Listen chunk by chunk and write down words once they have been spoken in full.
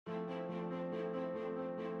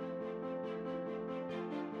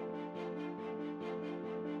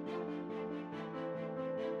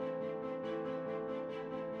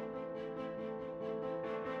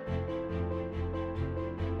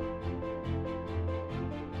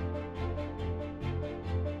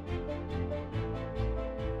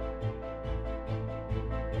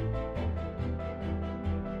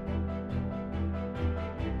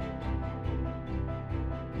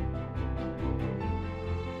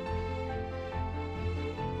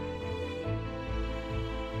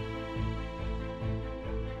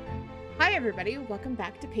Hi everybody, welcome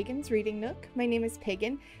back to Pagan's Reading Nook. My name is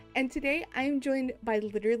Pagan, and today I am joined by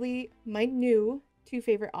literally my new two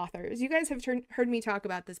favorite authors. You guys have heard me talk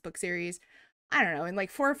about this book series, I don't know, in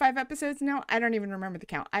like 4 or 5 episodes now. I don't even remember the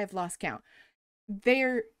count. I have lost count.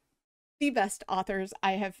 They're the best authors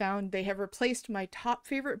I have found. They have replaced my top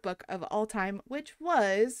favorite book of all time, which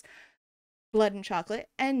was Blood and Chocolate,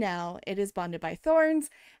 and now it is Bonded by Thorns,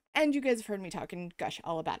 and you guys have heard me talk and gush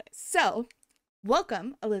all about it. So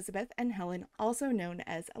welcome, Elizabeth and Helen, also known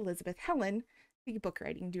as Elizabeth Helen, the book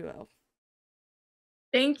writing duo.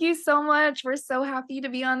 Thank you so much. We're so happy to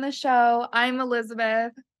be on the show. I'm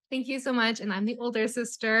Elizabeth. Thank you so much. And I'm the older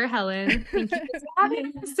sister, Helen. Thank you for having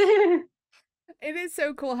us. It is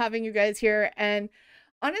so cool having you guys here. And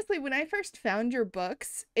honestly, when I first found your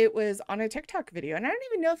books, it was on a TikTok video. And I don't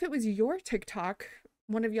even know if it was your TikTok,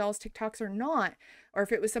 one of y'all's TikToks or not, or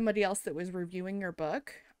if it was somebody else that was reviewing your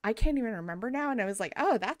book. I can't even remember now. And I was like,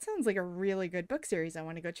 oh, that sounds like a really good book series. I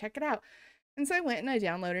want to go check it out. And so I went and I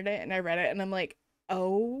downloaded it and I read it and I'm like,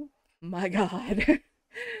 oh my God.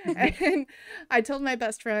 And I told my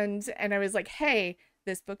best friend and I was like, hey,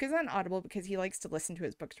 this book is on Audible because he likes to listen to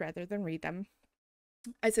his books rather than read them.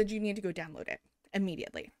 I said, you need to go download it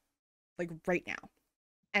immediately, like right now.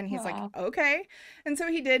 And he's like, okay. And so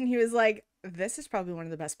he did. And he was like, this is probably one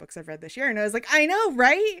of the best books I've read this year. And I was like, I know,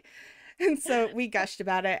 right? And so we gushed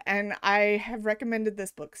about it, and I have recommended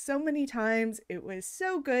this book so many times. It was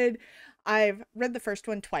so good. I've read the first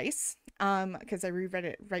one twice, because I reread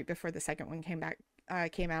it right before the second one came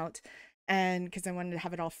out, and because I wanted to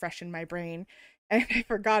have it all fresh in my brain. And I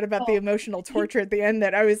forgot about the emotional torture at the end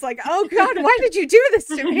that I was like, oh God, why did you do this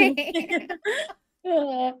to me?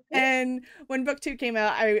 And when book 2 came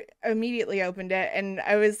out, I immediately opened it, and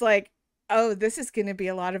I was like, oh, this is going to be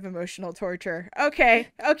a lot of emotional torture. Okay,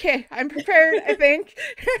 I'm prepared, I think.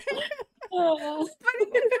 But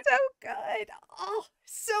it's so good. Oh,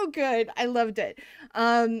 so good. I loved it.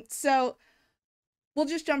 So we'll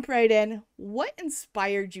just jump right in. What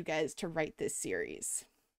inspired you guys to write this series?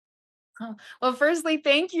 Well, firstly,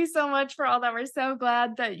 thank you so much for all that. We're so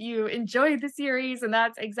glad that you enjoyed the series, and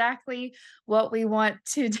that's exactly what we want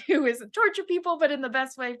to do, is torture people, but in the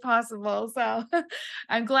best way possible. So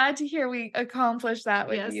I'm glad to hear we accomplished that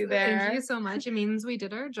with you there. Thank you so much. It means we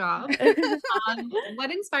did our job.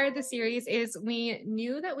 What inspired the series is we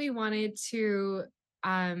knew that we wanted to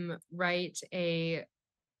write a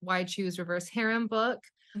Why Choose Reverse Harem book.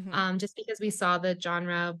 Just because we saw the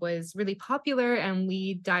genre was really popular and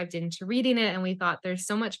we dived into reading it and we thought there's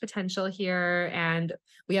so much potential here, and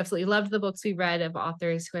we absolutely loved the books we read of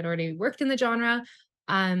authors who had already worked in the genre,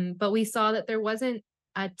 but we saw that there wasn't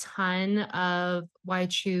a ton of Why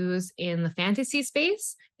Choose in the fantasy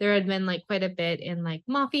space. There had been like quite a bit in like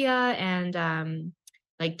mafia and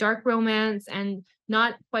like dark romance, and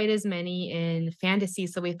not quite as many in fantasy.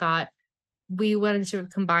 So we thought we wanted to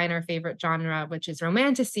combine our favorite genre, which is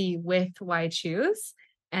romantasy, with Why Choose.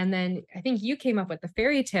 And then I think you came up with the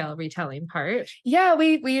fairy tale retelling part. Yeah,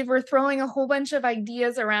 we were throwing a whole bunch of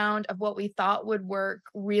ideas around of what we thought would work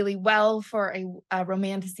really well for a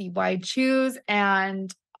romantasy Why Choose.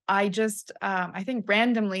 And I just I think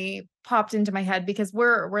randomly popped into my head because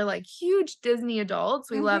we're like huge Disney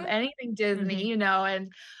adults. We love anything Disney, you know,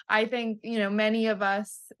 and I think, you know, many of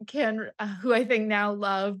us can who I think now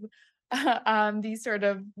love these sort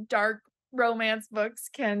of dark romance books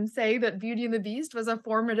can say that Beauty and the Beast was a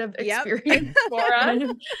formative experience for us.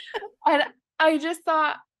 And I just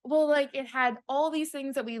thought, well, like, it had all these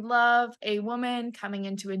things that we love, a woman coming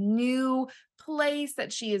into a new place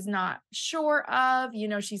that she is not sure of, you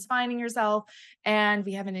know, she's finding herself, and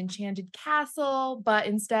we have an enchanted castle, but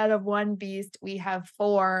instead of one beast, we have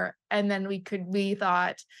 4. And then we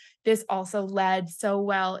thought this also led so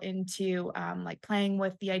well into like playing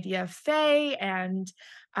with the idea of fae and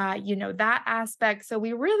you know, that aspect. So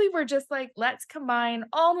we really were just like, let's combine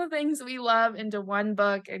all the things we love into one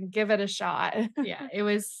book and give it a shot. Yeah, it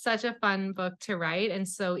was such a fun book to write and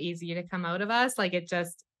so easy to come out of us. Like it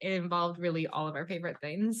involved really all of our favorite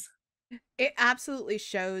things. It absolutely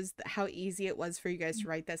shows how easy it was for you guys to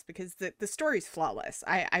write this, because the story's flawless.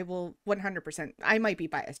 I will 100%. I might be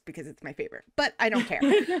biased because it's my favorite, but I don't care.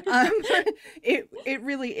 It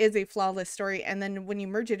really is a flawless story. And then when you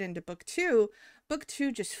merge it into book 2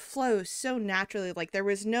 just flows so naturally. Like there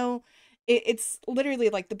was no, it's literally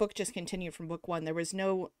like the book just continued from book 1. There was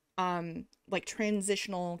no like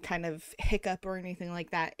transitional kind of hiccup or anything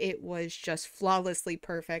like that. It was just flawlessly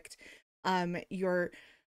perfect. Your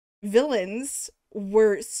villains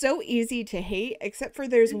were so easy to hate, except for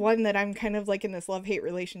there's one that I'm kind of like in this love-hate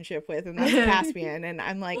relationship with, and that's Caspian. And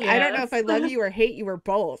I'm like, I don't know if I love you or hate you or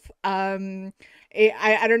both. I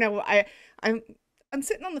don't know. I'm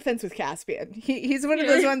sitting on the fence with Caspian. He's one of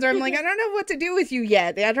those ones where I'm like, I don't know what to do with you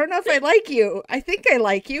yet. I don't know if I like you. I think I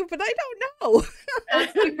like you, but I don't know.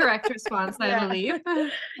 That's the correct response, I believe.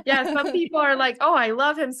 Yeah, some people are like, oh, I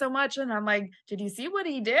love him so much. And I'm like, did you see what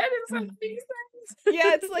he did in some of these things?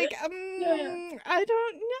 Yeah, it's like, I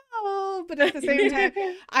don't know. But at the same time,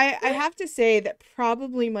 I have to say that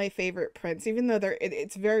probably my favorite prince, even though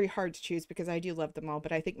it's very hard to choose because I do love them all,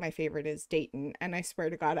 but I think my favorite is Dayton. And I swear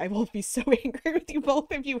to God, I will be so angry with you both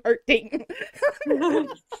if you hurt Dayton. Oh,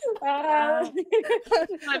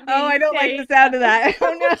 I don't like the sound of that.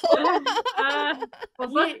 Oh no. Well,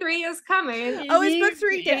 book 3 is coming. Oh, is book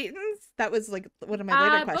 3 Dayton's? That was like one of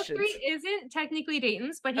my later questions. Book 3 isn't technically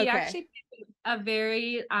Dayton's, but he actually played a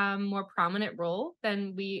very more prominent role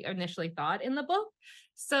than we initially thought in the book.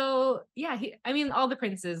 So yeah, I mean, all the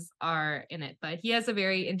princes are in it, but he has a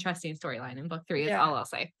very interesting storyline in book 3 is all I'll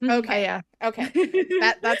say. Okay, yeah. Okay.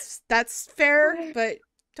 That's fair, but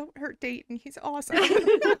don't hurt Dayton. He's awesome.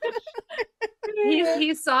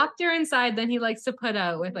 He's softer inside than he likes to put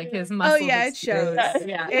out with like his muscles. Oh yeah, it shows.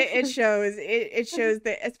 Yeah, it shows. It shows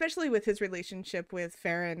that, especially with his relationship with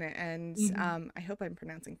Farron, and I hope I'm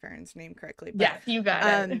pronouncing Farron's name correctly. But, yeah, you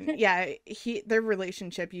got it. Yeah, their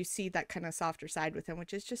relationship, you see that kind of softer side with him,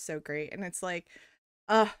 which is just so great. And it's like,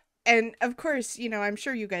 and of course, you know, I'm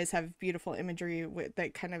sure you guys have beautiful imagery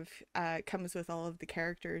that kind of comes with all of the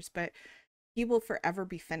characters, but he will forever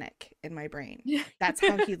be Finnick in my brain. That's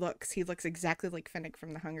how he looks. He looks exactly like Finnick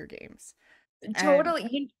from the Hunger Games.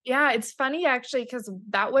 Totally. Yeah, it's funny actually, because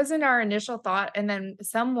that wasn't our initial thought. And then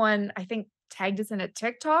someone, I think, tagged us in a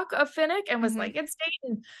TikTok of Finnick and was like, it's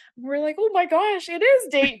Dayton. And we're like, oh my gosh, it is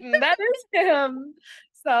Dayton. That is him.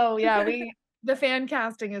 So yeah, the fan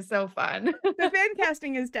casting is so fun. The fan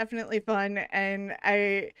casting is definitely fun, and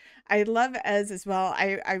I love Ez as well.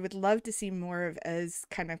 I would love to see more of Ez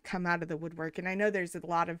kind of come out of the woodwork, and I know there's a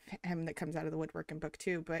lot of him that comes out of the woodwork in book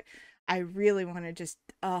 2, but I really want to just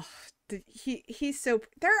he's so,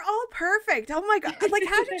 they're all perfect. Oh my God, like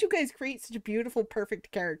how did you guys create such beautiful,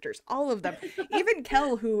 perfect characters? All of them, even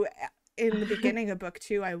Kel, who in the beginning of book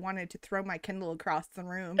 2, I wanted to throw my Kindle across the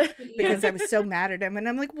room because I was so mad at him. And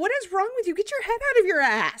I'm like, what is wrong with you? Get your head out of your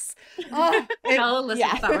ass. Oh, I'll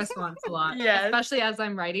elicit that response a lot. Yeah. Especially as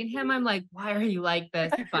I'm writing him, I'm like, why are you like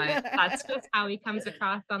this? But that's just how he comes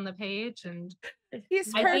across on the page. And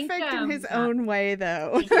he's perfect in his own way,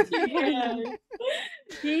 though.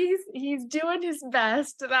 He's doing his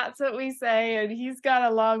best. That's what we say, and he's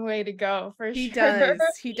got a long way to go for sure.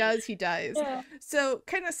 He does. Yeah. So,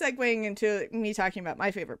 kind of segueing into me talking about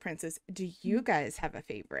my favorite princes, do you guys have a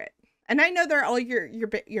favorite? And I know they're all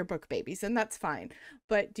your book babies, and that's fine.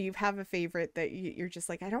 But do you have a favorite that you're just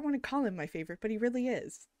like, I don't want to call him my favorite, but he really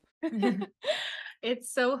is?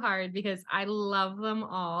 It's so hard because I love them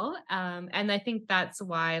all. And I think that's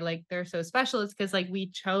why like they're so special, is because like we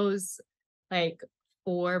chose like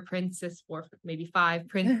 4 princes, 4, maybe 5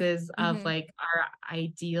 princes of like our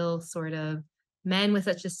ideal sort of men with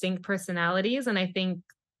such distinct personalities. And I think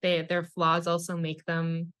their flaws also make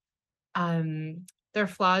them very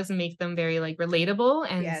like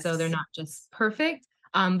relatable. And so they're not just perfect.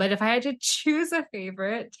 But if I had to choose a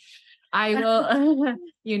favorite, I will,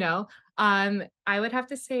 I would have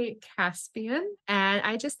to say Caspian. And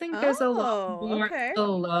I just think there's a lot more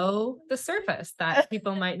below the surface that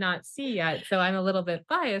people might not see yet. So I'm a little bit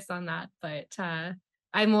biased on that, but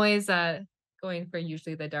I'm always going for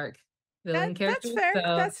usually the dark villain character. That's fair.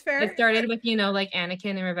 So that's fair. It started with, like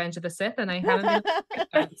Anakin in Revenge of the Sith, and I haven't been like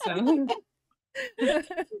that,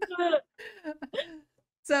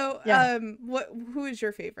 so who is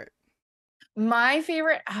your favorite? My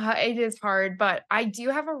favorite, it is hard, but I do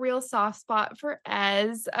have a real soft spot for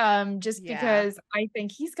Ez, just because I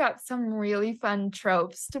think he's got some really fun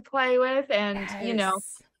tropes to play with, and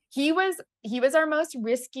he was our most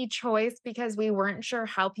risky choice because we weren't sure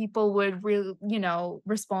how people would really,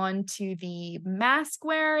 respond to the mask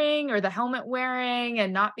wearing or the helmet wearing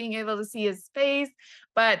and not being able to see his face.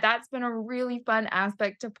 But that's been a really fun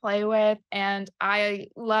aspect to play with, and I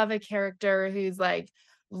love a character who's like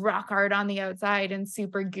rock hard on the outside and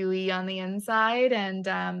super gooey on the inside,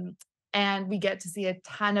 and we get to see a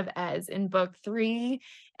ton of Ez in book 3,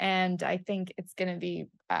 and I think it's gonna be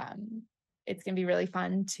really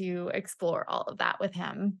fun to explore all of that with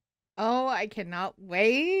him. Oh, I cannot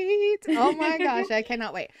wait. Oh my gosh, I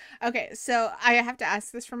cannot wait. Okay, so I have to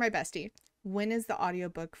ask this for my bestie. When is the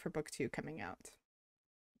audiobook for book 2 coming out?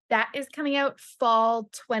 That is coming out fall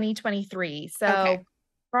 2023. Okay. So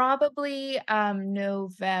probably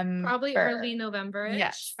November. Probably early November-ish.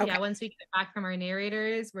 Yes. Yeah, Okay. once we get back from our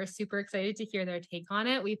narrators, we're super excited to hear their take on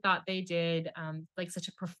it. We thought they did like such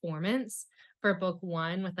a performance for book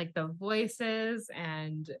one with like the voices,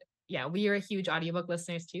 and yeah, we are huge audiobook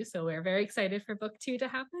listeners too, so we're very excited for book two to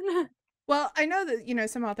happen. Well, I know that,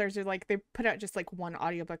 some authors are like, they put out just like one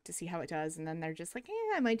audiobook to see how it does, and then they're just like,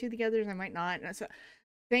 I might do the others, I might not. And so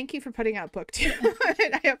thank you for putting out book two.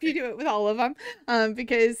 And I hope you do it with all of them,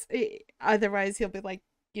 because otherwise he'll be like,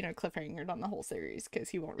 cliffhangered on the whole series because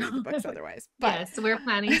he won't read the books otherwise. But Yes, we're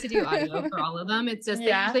planning to do audio for all of them. It's just they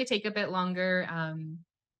Yeah. usually take a bit longer,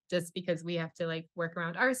 just because we have to like work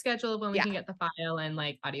around our schedule when we Yeah. can get the file, and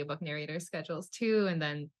like audiobook narrator schedules too, and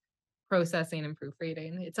then processing and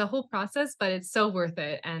proofreading. It's a whole process, but it's so worth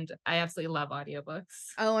it. And I absolutely love audiobooks.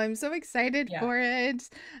 oh, I'm so excited Yeah. for it.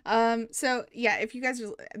 So yeah, if you guys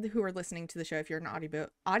who are listening to the show, if you're an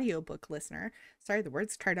audiobook listener, sorry, the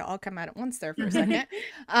words try to all come out at once there for a second.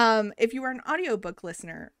 If you are an audiobook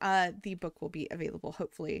listener, the book will be available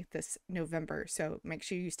hopefully this November. So make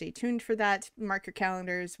sure you stay tuned for that. Mark your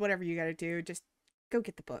calendars, whatever you got to do, just go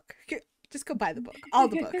get the book. Just go buy the book, all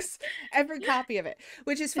the books, every copy of it,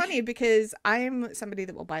 which is funny because I'm somebody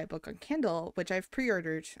that will buy a book on Kindle, which I've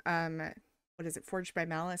pre-ordered. What is it? Forged by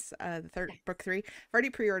Malice, the third book 3. I've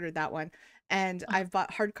already pre-ordered that one. And I've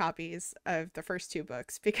bought hard copies of the first 2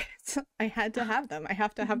 books because I had to have them. I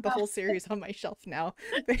have to have the whole series on my shelf now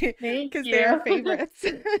because they are favorites.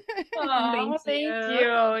 Oh, thank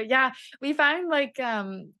you. Yeah, we find like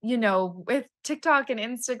with TikTok and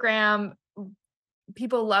Instagram,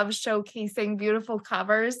 people love showcasing beautiful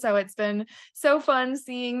covers, so it's been so fun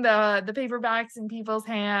seeing the paperbacks in people's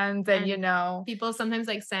hands, and people sometimes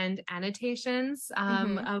like send annotations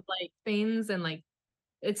of like things, and like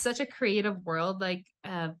it's such a creative world, like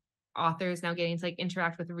authors now getting to like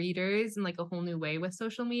interact with readers in like a whole new way with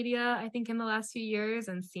social media, I think, in the last few years,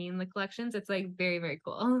 and seeing the collections. It's like very, very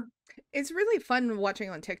cool. It's really fun watching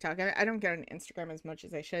on TikTok. I don't get on Instagram as much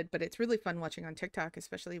as I should, but it's really fun watching on TikTok,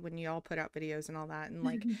 especially when you all put out videos and all that, and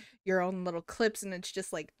like your own little clips, and it's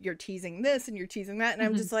just like you're teasing this and you're teasing that, and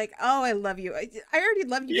I'm just like, oh, I love you. I already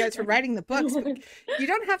love you guys for writing the books, but you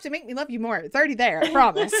don't have to make me love you more. It's already there, I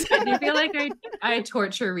promise. I do feel like I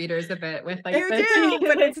torture readers a bit with like you do,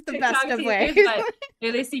 but it's the best of ways.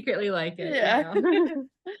 But they secretly like it. Yeah.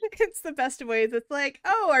 It's the best of ways. It's like,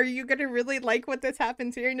 oh, are you gonna really like what this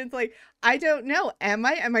happens here? And it's like, I don't know. Am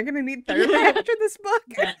I gonna need therapy after this book?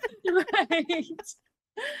 Right.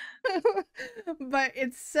 But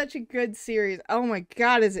it's such a good series. Oh my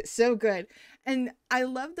god, is it so good. And I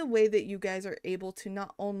love the way that you guys are able to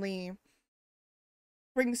not only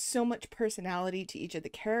bring so much personality to each of the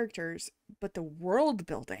characters, but the world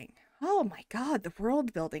building. Oh my god, the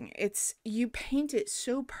world building. You paint it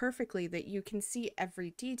so perfectly that you can see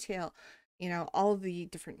every detail. All the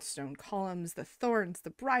different stone columns, the thorns, the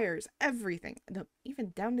briars, everything.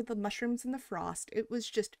 Even down to the mushrooms and the frost. It was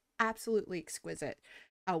just absolutely exquisite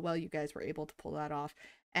how well you guys were able to pull that off.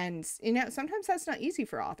 And, sometimes that's not easy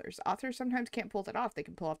for authors. Authors sometimes can't pull that off. They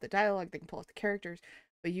can pull off the dialogue, they can pull off the characters,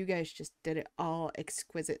 but you guys just did it all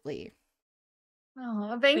exquisitely.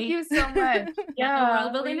 Oh, thank you so much. Yeah, the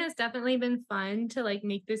world building has definitely been fun to like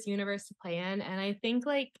make this universe to play in, and I think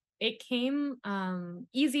like it came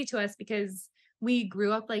easy to us because we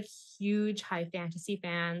grew up like huge high fantasy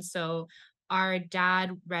fans. So our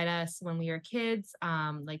dad read us when we were kids,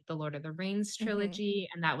 like the Lord of the Rings trilogy,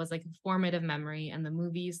 and that was like a formative memory, and the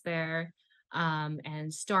movies there,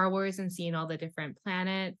 and Star Wars, and seeing all the different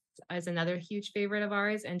planets is another huge favorite of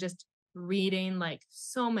ours, and just reading like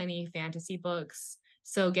so many fantasy books.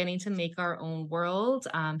 So getting to make our own world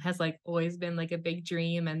has like always been like a big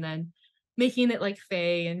dream, and then making it like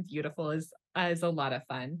fey and beautiful is a lot of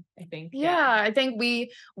fun, I think. Yeah, I think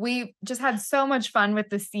we just had so much fun with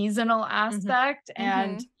the seasonal aspect,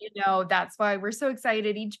 and that's why we're so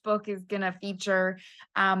excited. Each book is gonna feature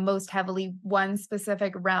most heavily one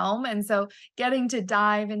specific realm, and so getting to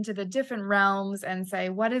dive into the different realms and say,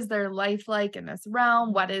 what is their life like in this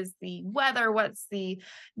realm? What is the weather? What's the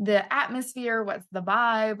atmosphere? What's the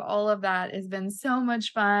vibe? All of that has been so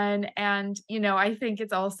much fun, and I think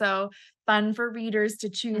it's also fun for readers to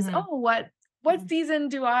choose, oh, what season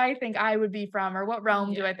do I think I would be from, or what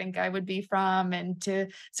realm do I think I would be from, and to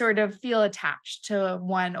sort of feel attached to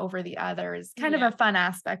one over the other is kind of a fun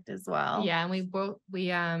aspect as well. Yeah, and we put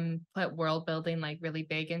world building like really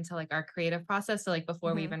big into like our creative process. So like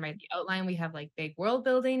before we even write the outline, we have like big world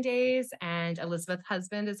building days. And Elizabeth's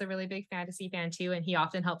husband is a really big fantasy fan too, and he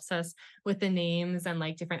often helps us with the names and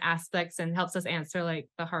like different aspects and helps us answer like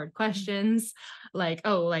the hard questions, like,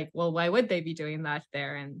 oh, like, well, why would they be doing that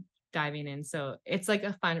there, and diving in. So it's like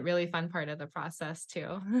a really fun part of the process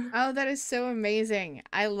too. Oh, that is so amazing.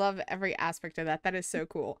 I love every aspect of that. That is so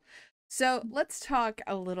cool. So let's talk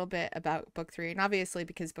a little bit about book 3. And obviously,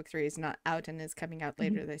 because book 3 is not out and is coming out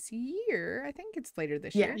later this year, I think it's later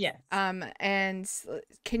this year. Yes. And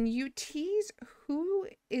can you tease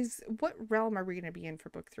what realm are we going to be in for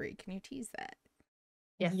book 3? Can you tease that?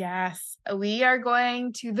 Yes, we are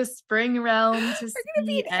going to the spring realm to see We're gonna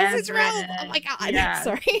be in Ezra's realm. Oh my god! Yes.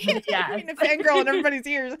 Sorry, Yes. I'm being a fangirl in everybody's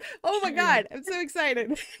ears. Oh my god, I'm so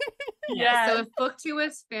excited. So if book 2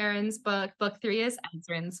 is Farron's book, book 3 is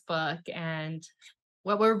Ezrin's book, and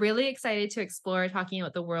what we're really excited to explore, talking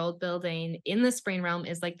about the world building in the spring realm,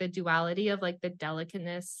 is like the duality of like the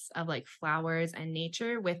delicateness of like flowers and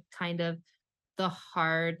nature with kind of the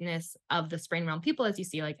hardness of the spring realm people, as you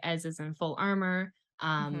see, like Ez is in full armor.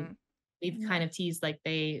 We've kind of teased like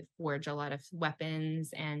they forge a lot of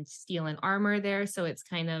weapons and steel and armor there. So it's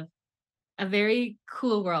kind of a very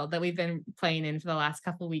cool world that we've been playing in for the last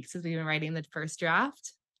couple of weeks as we've been writing the first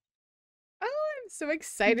draft. Oh, I'm so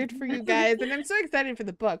excited for you guys, and I'm so excited for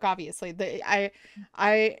the book. Obviously,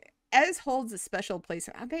 Ez holds a special place.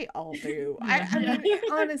 They all do. I mean,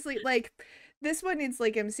 honestly, like this one, it's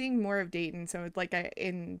like I'm seeing more of Dayton. So it's like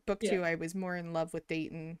in book 2, I was more in love with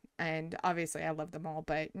Dayton, and obviously I love them all.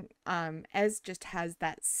 But Ez just has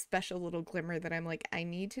that special little glimmer that I'm like, I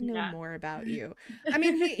need to know more about you. I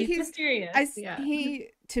mean, he's mysterious. He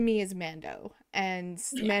to me is Mando, and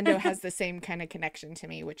Mando has the same kind of connection to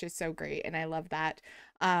me, which is so great, and I love that.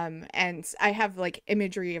 And I have like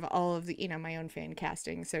imagery of all of the my own fan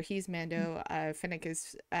casting. So he's Mando. Finnick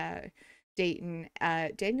is Dayton.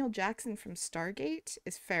 Daniel Jackson from Stargate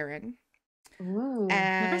is Farron. Ooh,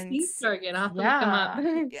 never seen Stargate. I'll have to look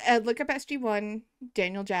him up. Look up SG1.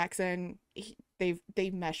 Daniel Jackson. They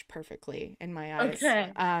mesh perfectly in my eyes.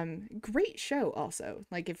 Okay. Great show. Also,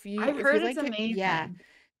 like if you heard like it's amazing.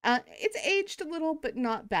 It's aged a little, but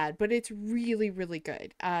not bad. But it's really, really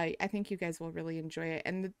good. I think you guys will really enjoy it.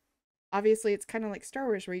 And obviously, it's kind of like Star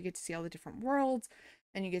Wars, where you get to see all the different worlds.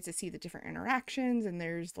 And you get to see the different interactions, and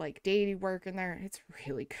there's like deity work in there. It's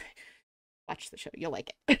really good. Watch the show, you'll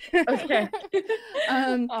like it. Okay.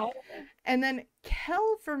 And then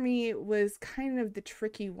Kel for me was kind of the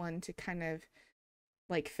tricky one to kind of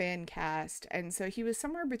like fan cast, and so he was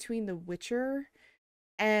somewhere between The Witcher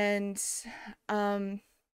and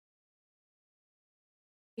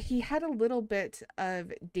he had a little bit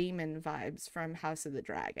of Daemon vibes from House of the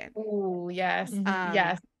Dragon. Oh yes,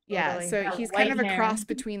 yes. Yeah, Totally. so he's kind of a cross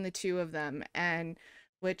between the two of them, and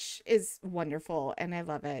which is wonderful, and I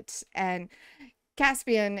love it. And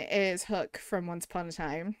Caspian is Hook from Once Upon a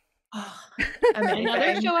Time. Oh,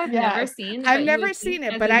 another show I've never seen. I've never seen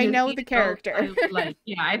it, but I know the character.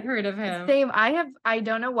 I've heard of him. Same. I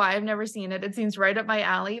don't know why I've never seen it. It seems right up my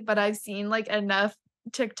alley, but I've seen like enough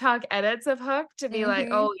TikTok edits of Hook to be like,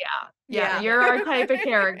 oh yeah, you're our type of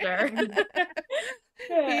character.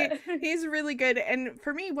 He's really good. And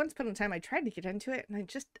for me, Once Upon a Time, I tried to get into it,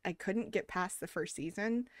 and I couldn't get past the first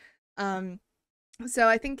season. So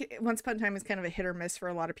I think Once Upon a Time is kind of a hit or miss for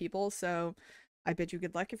a lot of people. So I bid you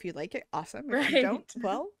good luck if you like it. Awesome. If you don't,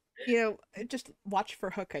 well, just watch for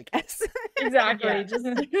Hook, I guess. Exactly.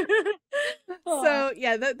 So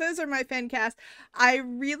yeah, those are my fan cast. I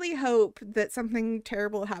really hope that something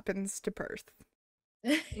terrible happens to Perth.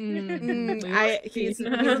 He's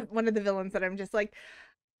one of the villains that I'm just like,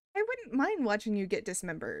 I wouldn't mind watching you get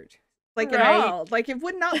dismembered, like at all. Like it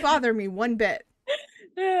would not bother me one bit.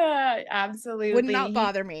 Yeah, absolutely. Would not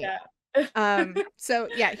bother me. So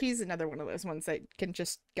yeah, he's another one of those ones that can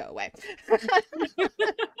just go away.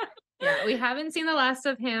 Yeah, we haven't seen the last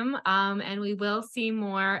of him, and we will see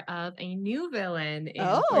more of a new villain.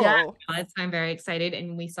 I'm very excited,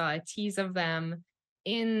 and we saw a tease of them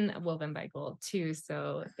in Woven by Gold too,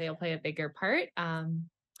 so they'll play a bigger part,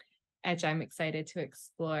 which I'm excited to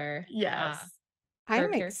explore.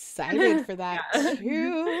 I'm excited for that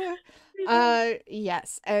too.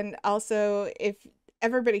 Yes, and also if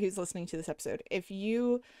everybody who's listening to this episode, if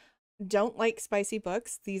you don't like spicy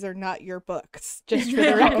books, these are not your books. Just for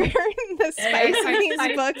the record, the spice in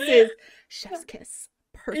these books is chef's kiss.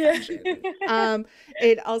 perfection.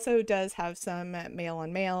 It also does have some male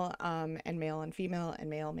on male, and male on female, and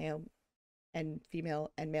male and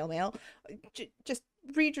female and male. Just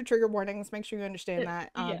read your trigger warnings, make sure you understand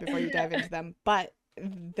that before you dive into them. But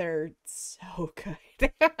they're so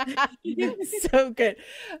good. So good.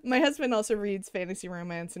 My husband also reads fantasy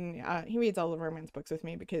romance, and he reads all the romance books with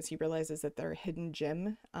me because he realizes that they're a hidden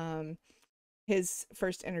gem. His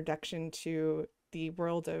first introduction to the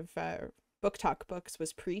world of book talk books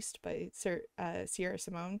was Priest by Sierra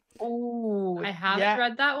Simone. Oh, I haven't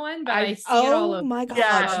read that one, but I see it all over. My gosh,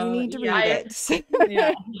 Yeah. you need to read it.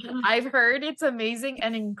 Yeah. I've heard it's amazing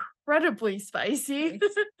and incredibly spicy.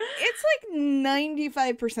 It's like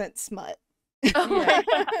 95% smut. Oh my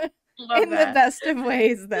God. Love In that. the best of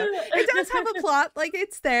ways, though. It does have a plot, like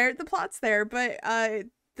it's there, the plot's there, but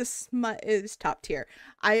the smut is top tier.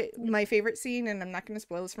 My favorite scene, and I'm not going to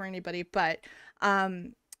spoil this for anybody, but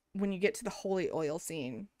when you get to the holy oil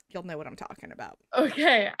scene, you'll know what I'm talking about.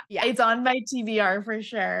 Okay. Yeah. It's on my TBR for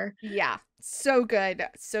sure. Yeah. So good.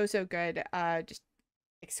 So good. Just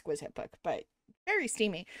exquisite book, but very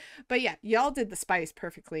steamy. But yeah, y'all did the spice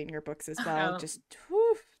perfectly in your books as well. Just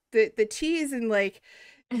the cheese and like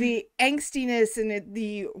the angstiness and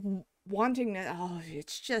the wantingness. Oh,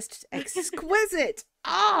 it's just exquisite.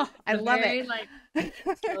 Oh, I love it. Like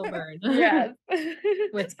slow burn. Yes.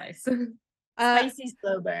 With spice. Spicy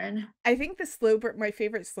slow burn. I think my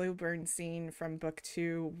favorite slow burn scene from book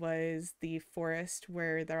 2 was the forest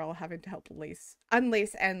where they're all having to help unlace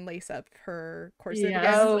and lace up her corset.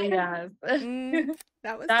 Yes. Oh yes.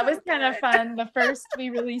 That was kind of fun. The first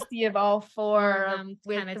we really see of all four of them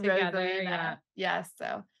with kinda the together. Rosalina. Yeah. Yes.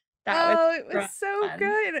 So that was it was so fun.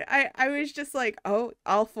 good. I was just like, oh,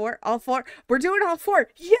 all four. We're doing all four.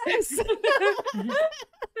 Yes.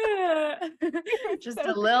 Just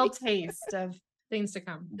a little taste of Things to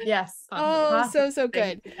come. yes. Oh, so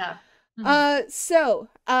good. Yeah. So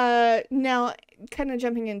now kind of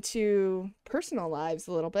jumping into personal lives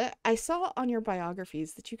a little bit. I saw on your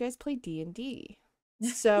biographies that you guys play D&D.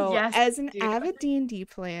 So Yes, as an we do. avid D&D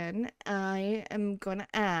plan, I am gonna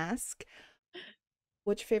ask,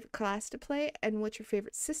 what's your favorite class to play and what's your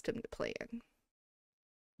favorite system to play in?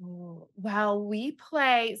 Well, we've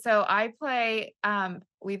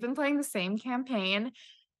been playing the same campaign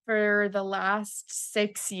for the last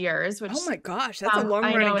 6 years, which Oh my gosh, that's a long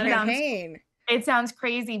I know, running it sounds campaign. It sounds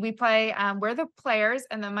crazy. We play, we're the players,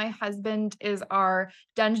 and then my husband is our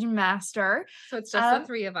dungeon master. So it's just the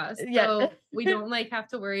three of us. yeah. So we don't like have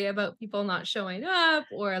to worry about people not showing up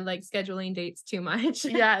or like scheduling dates too much.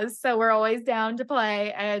 Yes, so we're always down to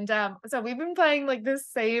play. And so we've been playing like this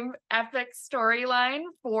same epic storyline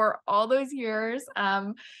for all those years.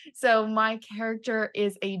 So my character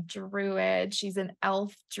is a druid. She's an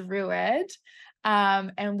elf druid.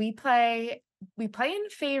 And we play in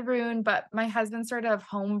Faerun, but my husband sort of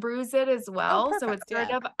homebrews it as well. So it's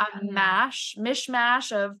sort of a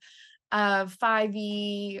mishmash of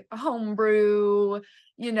 5e homebrew,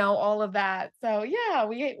 all of that. So yeah,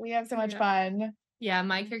 we have so much fun. Yeah,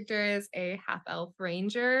 my character is a half elf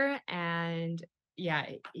ranger, and yeah,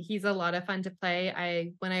 he's a lot of fun to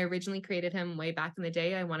play. When I originally created him way back in the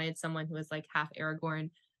day, I wanted someone who was like half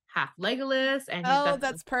Aragorn, half Legolas, and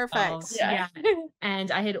that's perfect. Yeah.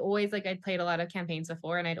 And I had always I'd played a lot of campaigns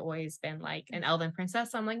before, and I'd always been like an elven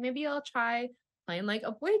princess. So I'm like, maybe I'll try playing like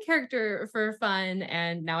a boy character for fun.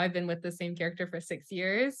 And now I've been with the same character for 6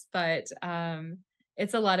 years, but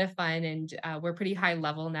it's a lot of fun, and we're pretty high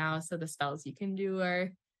level now, so the spells you can do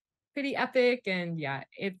are pretty epic. And yeah,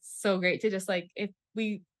 it's so great to just if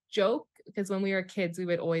we joke, because when we were kids we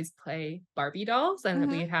would always play Barbie dolls,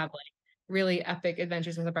 and we'd have really epic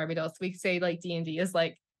adventures with the Barbie dolls. We say D&D is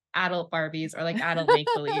adult Barbies or adult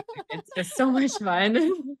make-believe. It's just so much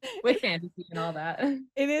fun with fantasy and all that.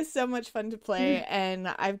 It is so much fun to play, and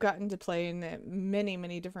I've gotten to play in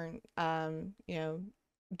many different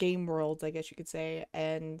game worlds, I guess you could say.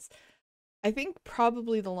 And I think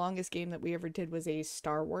probably the longest game that we ever did was a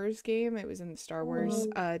Star Wars game. It was in the Star Wars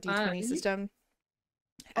D20 system.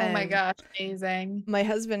 Oh my gosh, amazing. My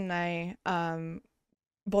husband and I,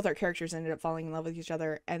 both our characters ended up falling in love with each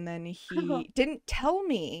other, and then he didn't tell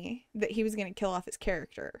me that he was going to kill off his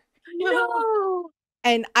character. No.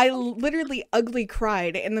 And I literally ugly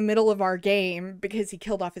cried in the middle of our game because he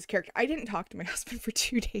killed off his character. I didn't talk to my husband for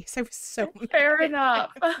 2 days. I was so fair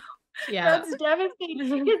enough. Yeah, that's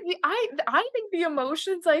devastating. I think the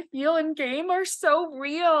emotions I feel in game are so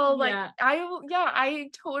real. I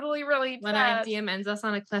totally relate. When our DM ends us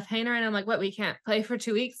on a cliffhanger, and I'm like, "What? We can't play for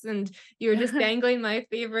 2 weeks?" And you're just dangling my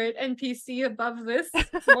favorite NPC above this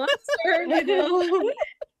monster.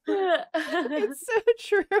 It's so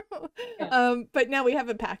true. Yeah. But now we have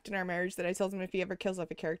a pact in our marriage that I tell him if he ever kills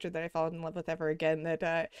off a character that I fall in love with ever again,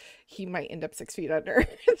 that he might end up 6 feet under.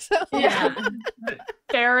 So Yeah.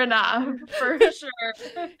 Fair enough, for sure.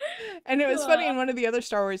 and it was funny, in one of the other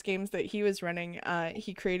Star Wars games that he was running,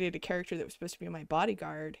 he created a character that was supposed to be my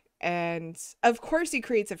bodyguard, and of course he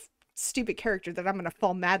creates a stupid character that I'm gonna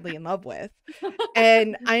fall madly in love with.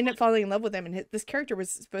 And I end up falling in love with him, and this character was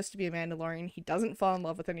supposed to be a Mandalorian. He doesn't fall in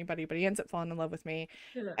love with anybody, but he ends up falling in love with me.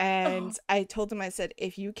 And I told him, I said,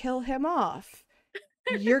 if you kill him off,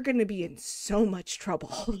 you're gonna be in so much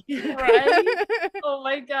trouble. Right? Oh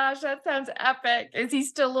my gosh, that sounds epic. Is he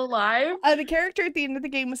still alive? The character at the end of the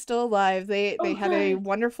game was still alive. They had a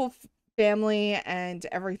wonderful family and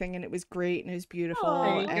everything, and it was great, and it was beautiful,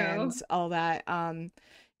 and all that.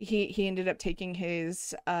 He ended up taking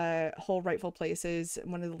his whole rightful place as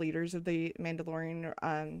one of the leaders of the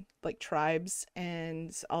Mandalorian like tribes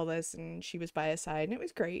and all this, and she was by his side, and it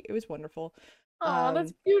was great. It was wonderful. Oh,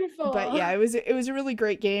 that's beautiful. But yeah, it was a really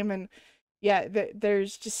great game, and yeah,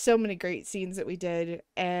 there's just so many great scenes that we did,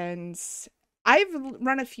 and I've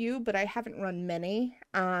run a few, but I haven't run many.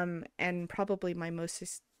 And probably my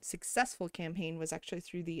most successful campaign was actually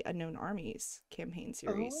through the Unknown Armies campaign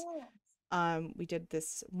series. We did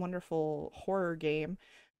this wonderful horror game,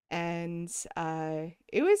 and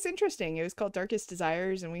it was interesting. It was called Darkest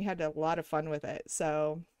Desires, and we had a lot of fun with it.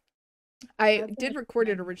 So I did record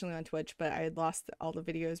it originally on Twitch, but I had lost all the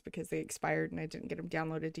videos because they expired, and I didn't get them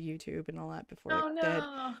downloaded to YouTube and all that before it did.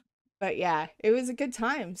 But yeah, it was a good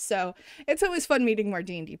time. So it's always fun meeting more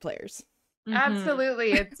D&D players.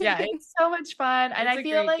 Absolutely. It's so much fun. And I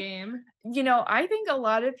feel like game. I think a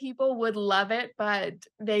lot of people would love it, but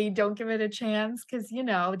they don't give it a chance because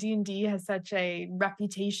D&D has such a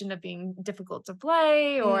reputation of being difficult to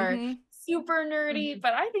play or super nerdy.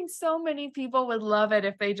 But I think so many people would love it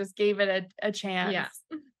if they just gave it a chance. Yeah.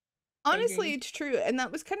 Honestly, it's true. And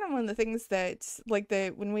that was kind of one of the things that, like,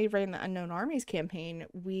 when we ran the Unknown Armies campaign,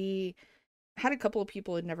 we had a couple of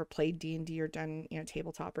people who had never played D&D or done,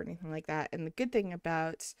 tabletop or anything like that. And the good thing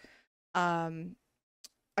about Unknown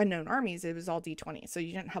Armies, it was all D20. So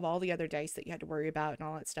you didn't have all the other dice that you had to worry about and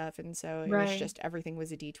all that stuff. And so it was just, everything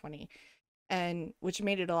was a D20. And which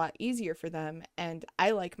made it a lot easier for them. And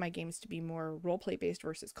I like my games to be more roleplay based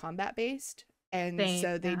versus combat based. And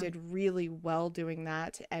so they did really well doing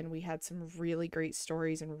that. And we had some really great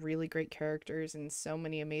stories and really great characters and so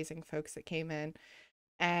many amazing folks that came in.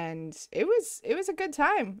 And it was a good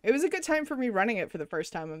time. It was a good time for me running it for the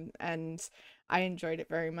first time, and I enjoyed it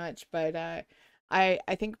very much. But I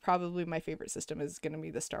think probably my favorite system is going to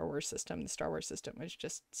be the Star Wars system. The Star Wars system is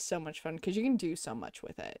just so much fun because you can do so much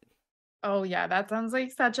with it. Oh yeah, that sounds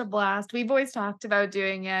like such a blast. We've always talked about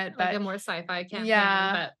doing it, but like a more sci-fi campaign,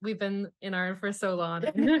 but we've been in our for so long.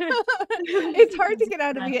 It's hard to get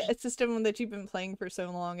out of a system that you've been playing for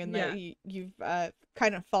so long and that you've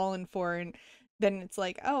kind of fallen for, and then it's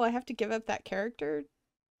like, oh, I have to give up that character.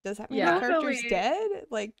 Does that mean the character's dead?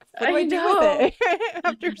 Like, what do I do with it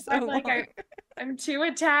after so long? I'm too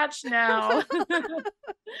attached now.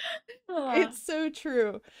 It's so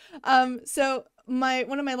true. So I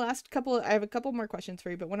have a couple more questions for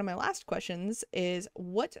you, but one of my last questions is,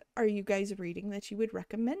 what are you guys reading that you would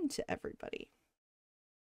recommend to everybody?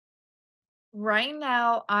 Right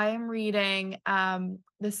now, I'm reading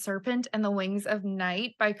The Serpent and the Wings of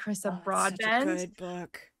Night by Chrissa Broadbent. Such a good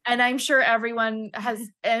book. And I'm sure everyone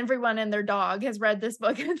and their dog has read this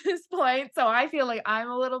book at this point. So I feel like I'm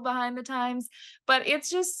a little behind the times, but it's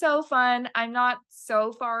just so fun. I'm not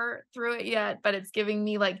so far through it yet, but it's giving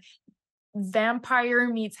me like vampire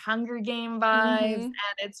meets Hunger Game vibes, and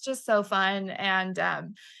it's just so fun. And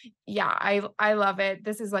I love it.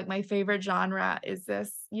 This is like my favorite genre, is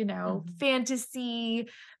this fantasy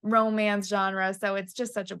romance genre. So it's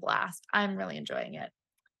just such a blast. I'm really enjoying it.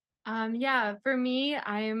 For me,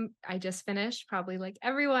 I just finished, probably like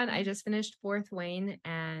everyone, I just finished Fourth Wayne,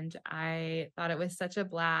 and I thought it was such a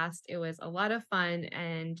blast. It was a lot of fun,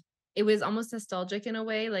 and it was almost nostalgic in a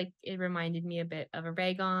way. Like, it reminded me a bit of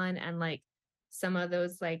Eragon and like some of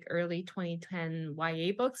those like early 2010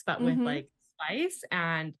 YA books, but with like spice,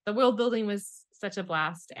 and the world building was such a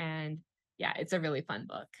blast. And yeah, it's a really fun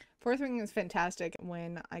book. Fourth Wing is fantastic.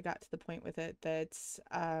 When I got to the point with it that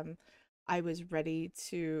I was ready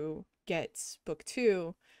to get book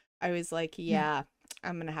 2, I was like, I'm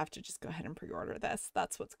gonna have to just go ahead and pre-order this.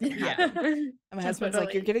 That's what's gonna happen. And my husband's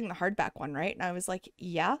like, you're getting the hardback one, right? And I was like,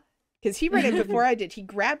 yeah, because he read it before I did. He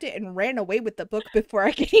grabbed it and ran away with the book before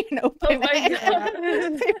I could even open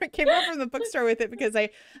it. I came up from the bookstore with it because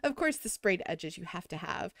of course, the sprayed edges you have to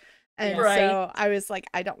have. And so I was like,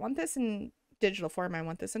 I don't want this in digital form. I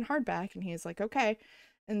want this in hardback. And he's like, okay.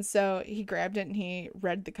 And so he grabbed it and he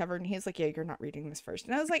read the cover and he's like, yeah, you're not reading this first.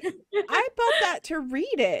 And I was like, I bought that to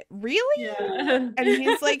read it. Really? Yeah. And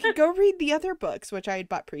he's like, go read the other books, which I had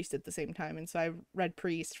bought Priest at the same time. And so I read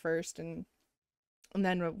Priest first, and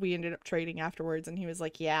then we ended up trading afterwards. And he was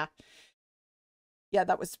like, yeah,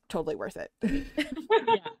 that was totally worth it.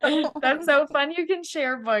 Yeah. That's so fun. You can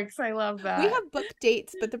share books. I love that. We have book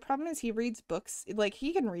dates, but the problem is he reads books, like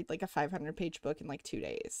he can read like a 500-page book in like 2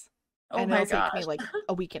 days. Oh And my it'll take me gosh. like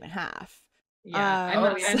a week and a half.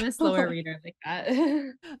 Yeah, I'm a slower reader like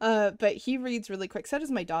that. But he reads really quick. So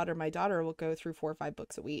does my daughter. My daughter will go through 4 or 5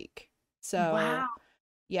 books a week. So Wow.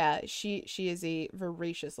 yeah, she is a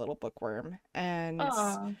voracious little bookworm, and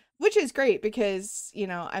Aw. which is great because, you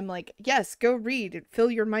know, I'm like, yes, go read and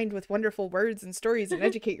fill your mind with wonderful words and stories and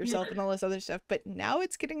educate yourself and all this other stuff. But now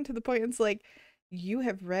it's getting to the point, it's like, you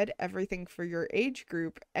have read everything for your age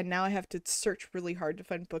group, and now I have to search really hard to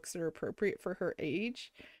find books that are appropriate for her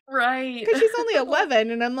age. Right. Because she's only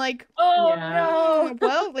 11, and I'm like, Oh Yeah. no.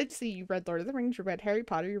 well, let's see. You read Lord of the Rings, you read Harry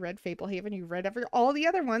Potter, you read Fablehaven, you read all the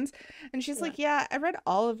other ones. And she's like, yeah, I read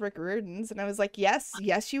all of Rick Riordan's. And I was like, yes,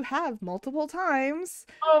 you have multiple times.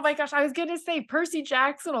 Oh my gosh. I was gonna say Percy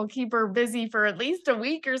Jackson will keep her busy for at least a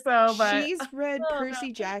week or so, but She's read Oh, no.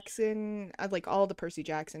 Percy Jackson, like all the Percy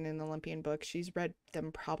Jackson and Olympian books. She's read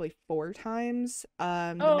them probably 4 times. The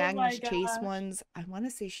Oh my Magnus Chase gosh. ones, I want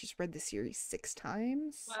to say she's read the series 6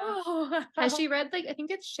 times. Wow. Oh, Has she read, like, I think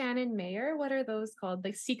it's Shannon Mayer? What are those called?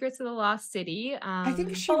 Like Secrets of the Lost City. I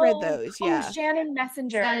think she read those, yeah. Shannon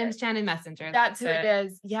Messenger. Shannon Messenger. That's who it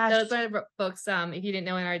is. Yeah. Those are books. If you didn't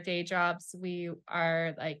know, in our day jobs, we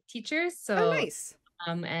are like teachers. So Oh, nice.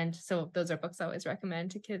 and so those are books I always recommend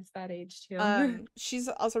to kids that age too. She's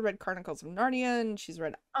also read Chronicles of Narnia, and she's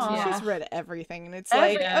read Aw. everything, and it's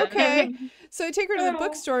like, Yeah. okay. So I take her to the Oh.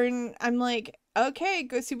 bookstore and I'm like, okay,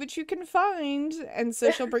 go see what you can find. And so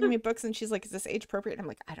she'll bring me books and she's like, is this age appropriate? And I'm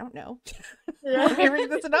like, I don't know. Let me read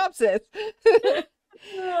the synopsis.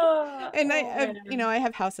 And I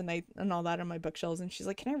have House and Night and all that on my bookshelves, and she's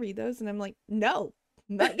like, can I read those? And I'm like, no,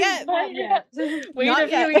 not yet. Not yet. Wait Not a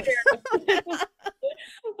few yet. years.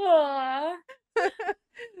 Aw.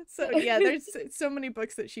 So yeah, there's so many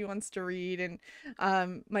books that she wants to read, and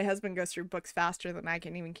my husband goes through books faster than I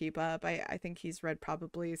can even keep up. I think he's read,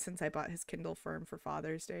 probably since I bought his Kindle for him for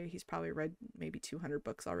Father's Day, he's probably read maybe 200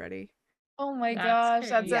 books already. Oh my That's gosh,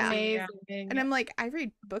 that's crazy. amazing. Yeah. And I'm like, I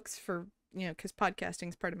read books for, because podcasting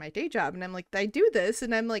is part of my day job, and I'm like, I do this,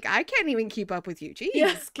 and I'm like, I can't even keep up with you. Jeez,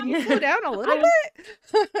 Yeah. can you slow down a little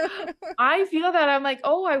bit? I feel that I'm like,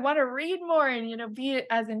 oh, I want to read more and be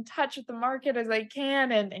as in touch with the market as I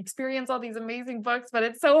can and experience all these amazing books, but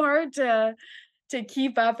it's so hard to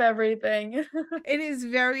keep up everything. It is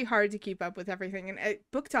very hard to keep up with everything, and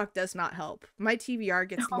Book Talk does not help. My TBR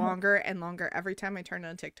gets No. longer and longer every time I turn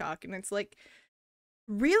on TikTok, and it's like,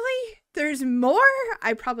 really? There's more?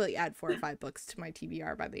 I probably add 4 or 5 books to my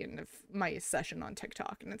TBR by the end of my session on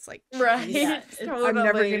TikTok, and it's like, Right. geez, Yeah, I'm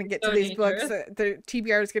never Totally. gonna get to so these books. dangerous. The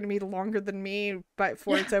TBR is gonna be longer than me, but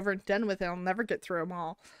before Yeah. it's over and done with it, I'll never get through them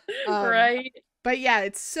all. Right. But yeah,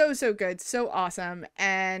 it's so good, so awesome.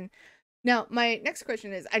 And now my next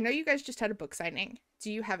question is, I know you guys just had a book signing.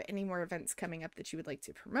 Do you have any more events coming up that you would like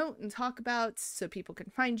to promote and talk about so people can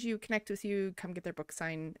find you, connect with you, come get their book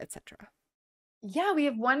signed, etc.? Yeah, we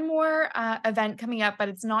have one more event coming up, but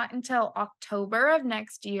it's not until October of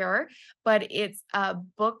next year. But it's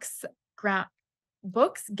books,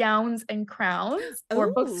 gowns, and crowns, or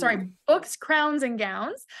Ooh. books, crowns, and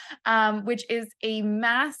gowns, which is a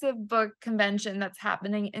massive book convention that's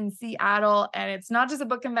happening in Seattle. And it's not just a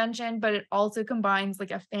book convention, but it also combines like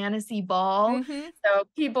a fantasy ball. Mhm. So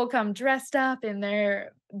people come dressed up in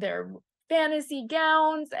their fantasy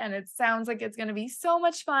gowns, and it sounds like it's going to be so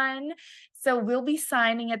much fun. So we'll be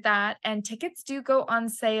signing at that, and tickets do go on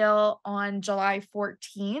sale on July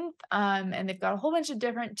 14th. And they've got a whole bunch of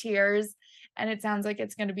different tiers, and it sounds like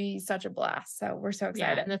it's going to be such a blast. So we're so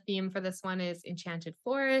Yeah, excited. and the theme for this one is Enchanted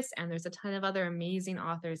Forest, and there's a ton of other amazing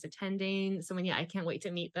authors attending. So many I can't wait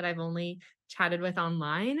to meet that I've only chatted with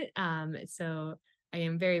online. So I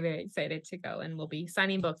am very, very excited to go, and we'll be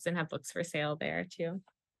signing books and have books for sale there too.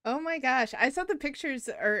 Oh my gosh, I saw the pictures,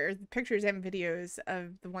 or the pictures and videos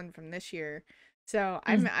of the one from this year. So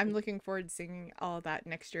I'm looking forward to seeing all of that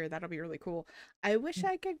next year. That'll be really cool. I wish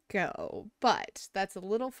I could go, but that's a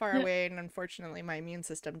little far away, and unfortunately my immune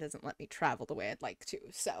system doesn't let me travel the way I'd like to.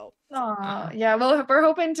 So Yeah, well, we're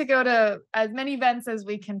hoping to go to as many events as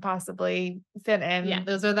we can possibly fit in. Yeah,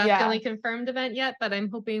 that's the Yeah. only confirmed event yet, but I'm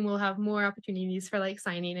hoping we'll have more opportunities for like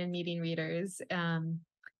signing and meeting readers.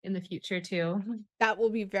 in the future too. That will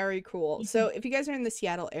be very cool. So if you guys are in the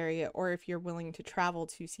Seattle area, or if you're willing to travel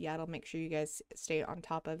to Seattle, make sure you guys stay on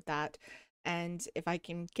top of that. And if I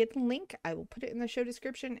can get the link, I will put it in the show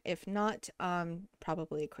description. If not,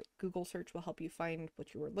 probably a quick Google search will help you find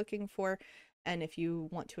what you were looking for. And if you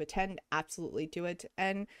want to attend, absolutely do it.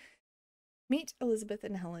 And meet Elizabeth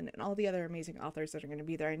and Helen and all the other amazing authors that are going to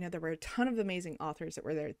be there. I know there were a ton of amazing authors that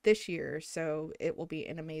were there this year, so it will be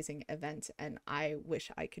an amazing event, and I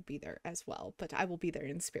wish I could be there as well, but I will be there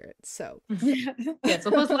in spirit. So yes,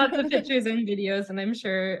 we'll post lots of pictures and videos, and I'm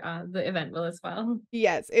sure the event will as well.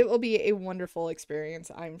 Yes, it will be a wonderful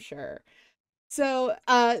experience, I'm sure. So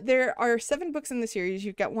there are 7 books in the series.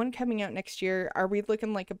 You've got one coming out next year. Are we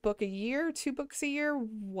looking like a book a year, 2 books a year?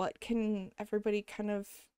 What can everybody kind of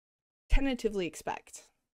tentatively expect?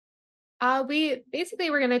 We're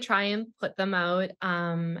going to try and put them out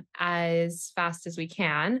as fast as we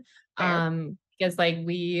can. Because like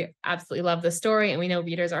we absolutely love the story and we know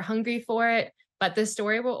readers are hungry for it, but the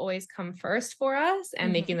story will always come first for us,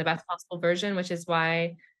 and making the best possible version, which is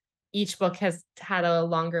why each book has had a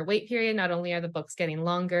longer wait period. Not only are the books getting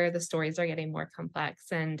longer, the stories are getting more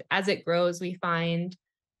complex. And as it grows, we find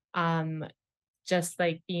just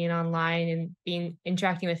like being online and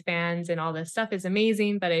interacting with fans and all this stuff is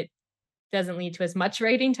amazing, but it doesn't lead to as much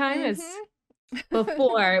writing time as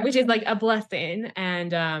before, which is like a blessing.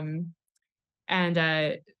 And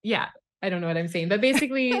yeah, I don't know what I'm saying, but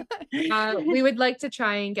basically we would like to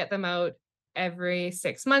try and get them out every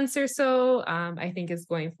 6 months or so. I think is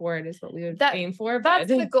going forward is what we would aim for, but that's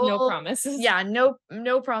the goal. No promises. Yeah,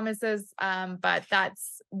 no promises. But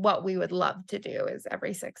that's what we would love to do, is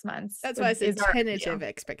every 6 months. That's why I said tentative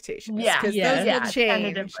expectations. Yeah, because those will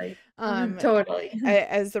change. Totally.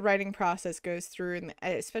 As the writing process goes through, and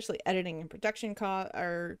especially editing and production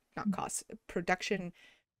production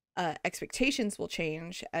expectations will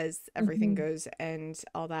change as everything goes and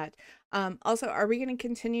all that. Also, are we going to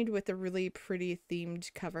continue with the really pretty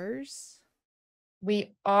themed covers?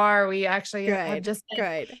 We are. We actually have just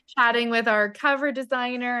been chatting with our cover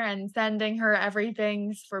designer and sending her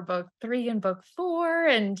everything for book 3 and book 4.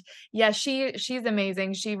 And yeah, she's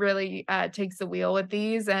amazing. She really takes the wheel with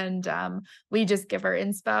these, and we just give her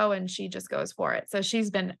inspo and she just goes for it. So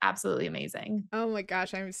she's been absolutely amazing. Oh my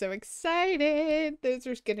gosh, I'm so excited. Those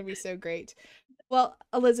are going to be so great. Well,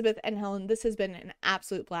 Elizabeth and Helen, this has been an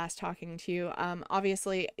absolute blast talking to you.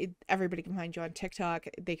 Obviously, everybody can find you on TikTok.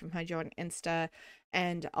 They can find you on Insta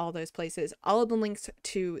and all those places. All of the links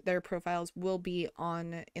to their profiles will be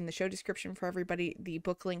in the show description for everybody. The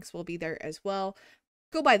book links will be there as well.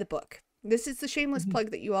 Go buy the book. This is the shameless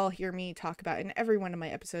plug that you all hear me talk about in every one of my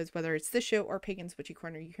episodes, whether it's this show or Pagan's Witchy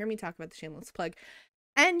Corner. You hear me talk about the shameless plug.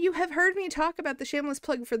 And you have heard me talk about the shameless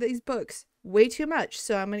plug for these books way too much,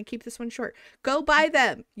 so I'm going to keep this one short. Go buy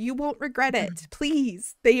them. You won't regret it.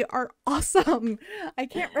 Please. They are awesome. I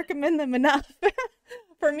can't recommend them enough.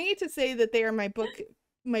 For me to say that they are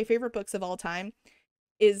my favorite books of all time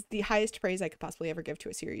is the highest praise I could possibly ever give to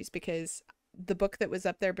a series, because the book that was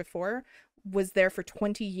up there before was there for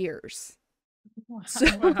 20 years. Wow. So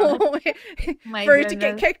for it to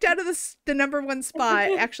get kicked out of the number 1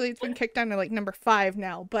 spot, actually it's been kicked down to like number 5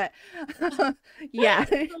 now, but yeah,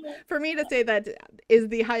 for me to say that is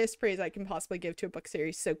the highest praise I can possibly give to a book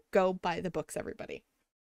series. So go buy the books, everybody.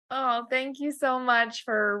 Oh, thank you so much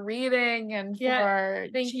for reading and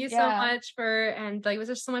thank you so much and like it was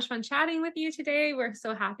just so much fun chatting with you today. We're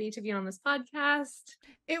so happy to be on this podcast.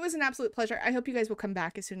 It was an absolute pleasure. I hope you guys will come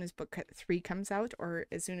back as soon as book 3 comes out, or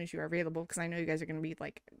as soon as you are available, because I know you guys are going to be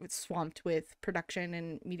like swamped with production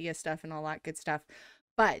and media stuff and all that good stuff.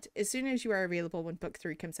 But as soon as you are available when book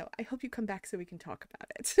 3 comes out, I hope you come back so we can talk about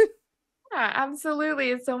it. Yeah,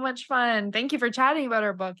 absolutely. It's so much fun. Thank you for chatting about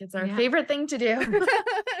our book. It's our favorite thing to do.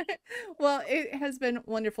 Well, it has been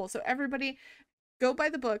wonderful. So everybody, go buy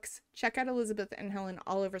the books. Check out Elizabeth and Helen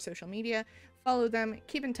all over social media. Follow them.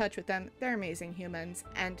 Keep in touch with them. They're amazing humans.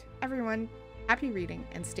 And everyone, happy reading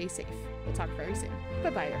and stay safe. We'll talk very soon.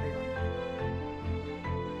 Bye-bye, everyone.